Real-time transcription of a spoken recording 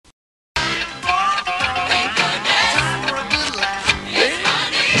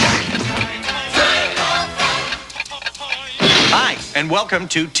and welcome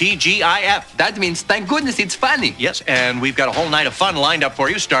to TGIF. That means thank goodness it's funny. Yes, and we've got a whole night of fun lined up for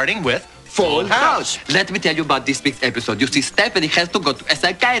you, starting with Full House. Let me tell you about this week's episode. You see, Stephanie has to go to a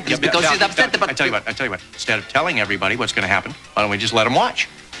psychiatrist because she's upset about... I tell you what. Instead of telling everybody what's going to happen, why don't we just let them watch?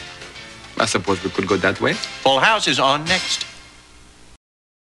 I suppose we could go that way. Full House is on next.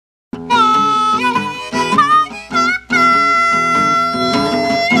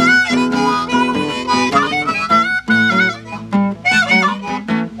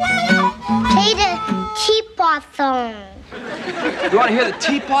 Song. You want to hear the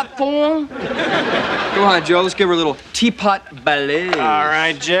teapot song? Go on, Joe. Let's give her a little teapot ballet. All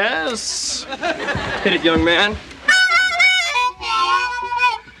right, Jess. Hit it, young man.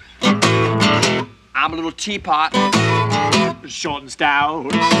 I'm a little teapot. Short and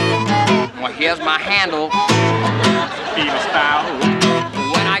stout. Well, here's my handle. Be a spout.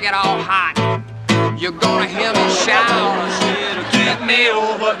 When I get all hot, you're gonna hear me shout. Get me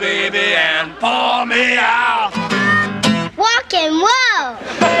over, baby, and pour me out. Rock and roll.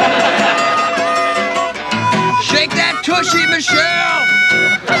 Shake that tushy, Michelle.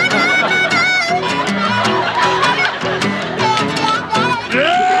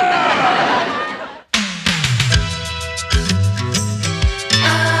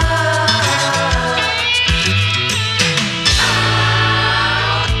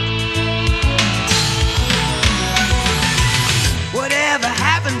 Whatever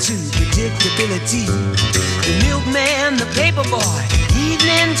happened to predictability? The milkman, the paper boy,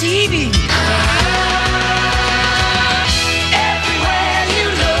 evening TV. Everywhere you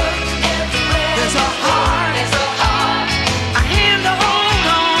look, there's a heart, a hand to hold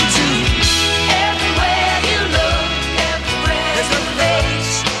on to. Everywhere you look, there's a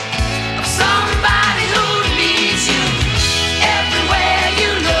face of somebody who needs you. Everywhere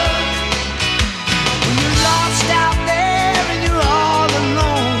you look, when you're lost out there and you're all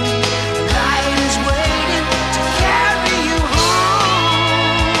alone, life is waiting to carry you home.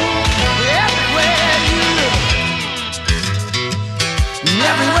 Everywhere you look,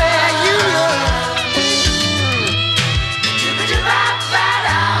 everywhere you look.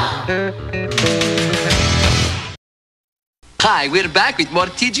 Hi, we're back with more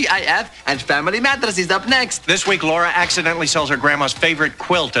TGIF, and Family Matters is up next. This week, Laura accidentally sells her grandma's favorite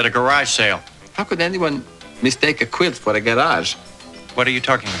quilt at a garage sale. How could anyone mistake a quilt for a garage? What are you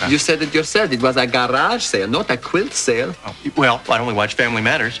talking about? You said it yourself. It was a garage sale, not a quilt sale. Oh, well, why don't we watch Family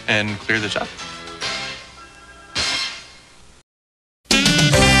Matters and clear this up?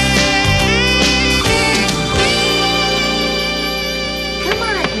 Come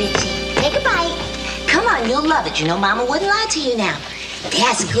on, Richie. Take a bite. Come on, you'll love it. You know Mama wouldn't lie to you now.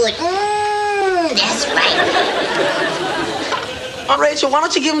 That's good. That's right. Oh, Rachel, why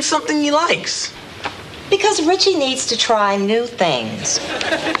don't you give him something he likes? Because Richie needs to try new things.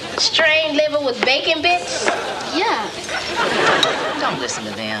 Strained liver with bacon bits? Yeah. Don't listen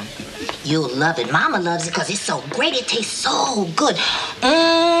to them. You'll love it. Mama loves it because it's so great. It tastes so good.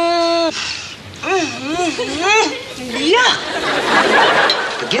 Yeah.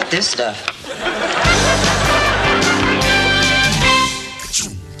 Forget this stuff.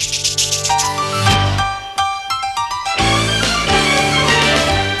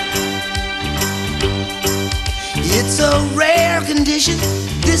 It's a rare condition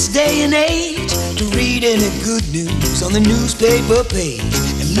this day and age to read any good news on the newspaper page.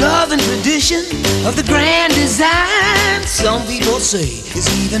 And love and tradition of the grand design, some people say, is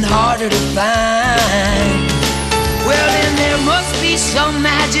even harder to find. Well, then there must be some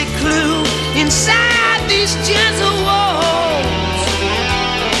magic clue inside these gentle walls.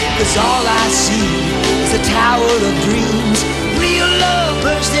 'Cause all I see is a tower of dreams, real love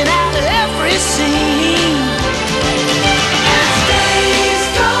bursting out of every scene. As days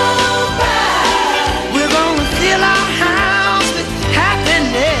go by, we're gonna fill our house with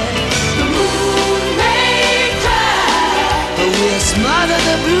happiness. The moon may cry, but we'll smother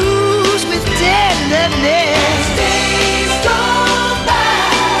the blues with tenderness. As days go by,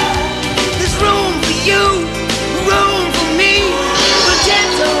 there's room for you, room for me, for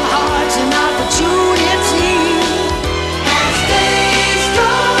gentle hearts and opportunity. As days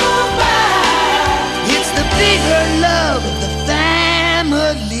go by, it's the bigger love of the family.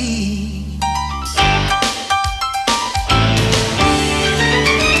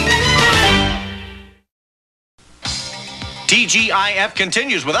 TGIF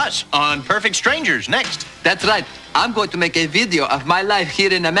continues with us on Perfect Strangers next. That's right. I'm going to make a video of my life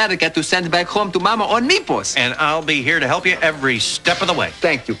here in America to send back home to Mama on Mipos. And I'll be here to help you every step of the way.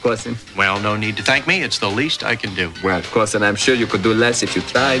 Thank you, cousin. Well, no need to thank me. It's the least I can do. Well, cousin, I'm sure you could do less if you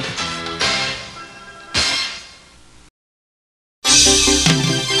tried.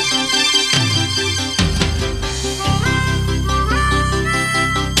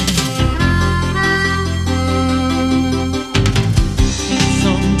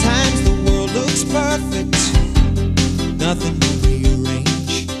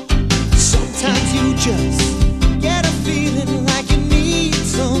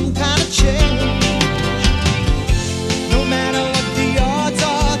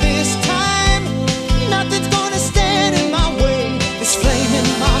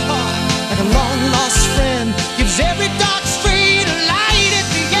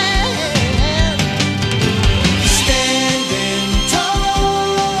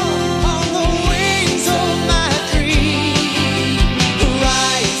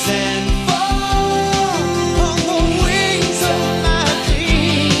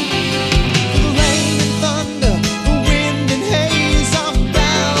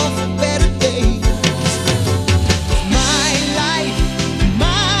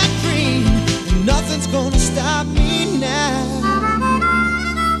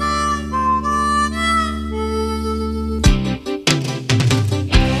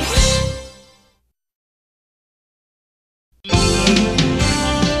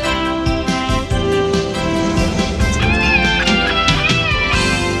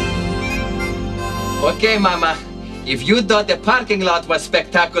 Okay, Mama. If you thought the parking lot was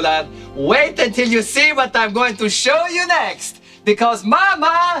spectacular, wait until you see what I'm going to show you next. Because,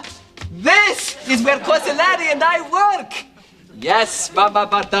 Mama, this is where Cousin Larry and I work. Yes, Mama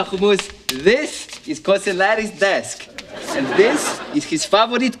Bartachumus, this is Cousin Larry's desk. And this is his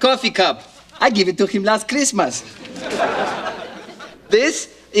favorite coffee cup. I gave it to him last Christmas. This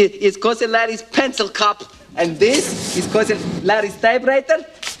is Cousin Larry's pencil cup. And this is Cousin Larry's typewriter.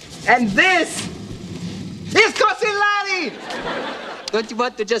 And this is Cousin Larry! Don't you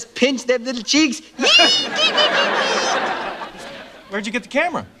want to just pinch them little cheeks? Where'd you get the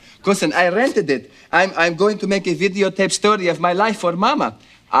camera? Cousin, I rented it. I'm going to make a videotape story of my life for Mama.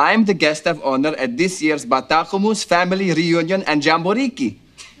 I'm the guest of honor at this year's Batachumus Family Reunion and Jamboree.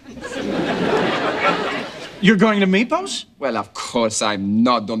 You're going to Mipos? Well, of course I'm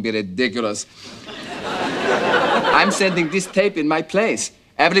not. Don't be ridiculous. I'm sending this tape in my place.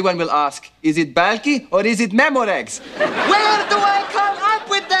 Everyone will ask, is it Balki or is it Memorex? Where do I come up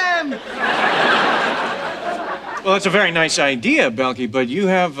with them? Well, it's a very nice idea, Balki, but you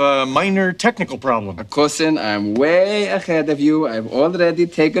have a minor technical problem. Cousin, I'm way ahead of you. I've already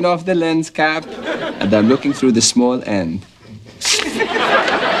taken off the lens cap, and I'm looking through the small end.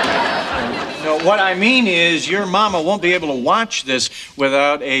 No, what I mean is your mama won't be able to watch this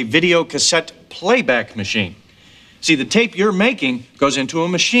without a video cassette playback machine. See, the tape you're making goes into a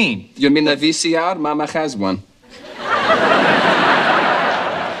machine. You mean a VCR? Mama has one.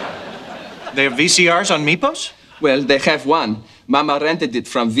 They have VCRs on Mipos? Well, they have one. Mama rented it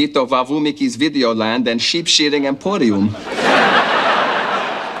from Vito Vavumiki's Videoland and Sheep Shearing Emporium.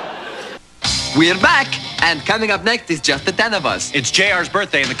 We're back, and coming up next is just the 10 of us. It's JR's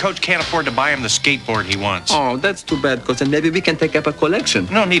birthday, and the coach can't afford to buy him the skateboard he wants. Oh, that's too bad, cousin. Maybe we can take up a collection.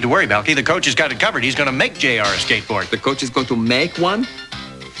 No need to worry, Balki. The coach has got it covered. He's going to make JR a skateboard. The coach is going to make one?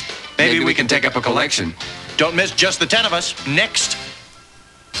 Maybe we can take up a collection. Don't miss just the 10 of us. Next.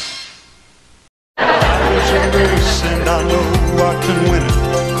 And I know I can win it,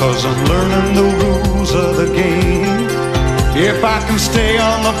 'cause I'm learning the rules of the game. If I can stay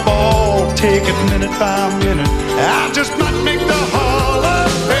on the ball, take it minute by minute, I just might make the Hall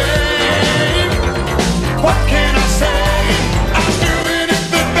of Fame. What can I say? I'm doing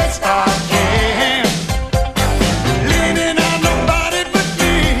it the best I can. Leaning on nobody but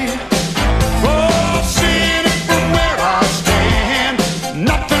me. Oh, seeing it from where I stand.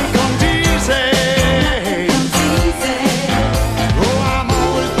 Nothing comes easy.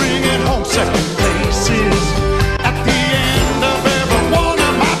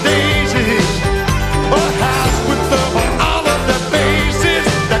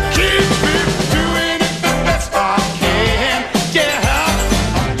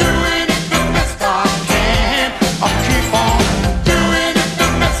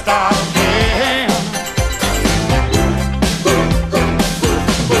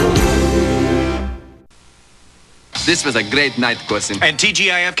 This was a great night, cousin. And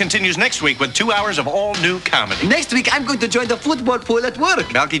TGIF continues next week with 2 hours of all-new comedy. Next week, I'm going to join the football pool at work.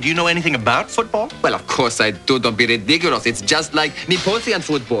 Balki, do you know anything about football? Well, of course I do. Don't be ridiculous. It's just like Miposian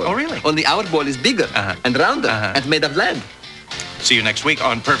football. Oh, really? Only our ball is bigger and rounder and made of lead. See you next week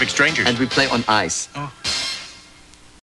on Perfect Strangers. And we play on ice. Oh.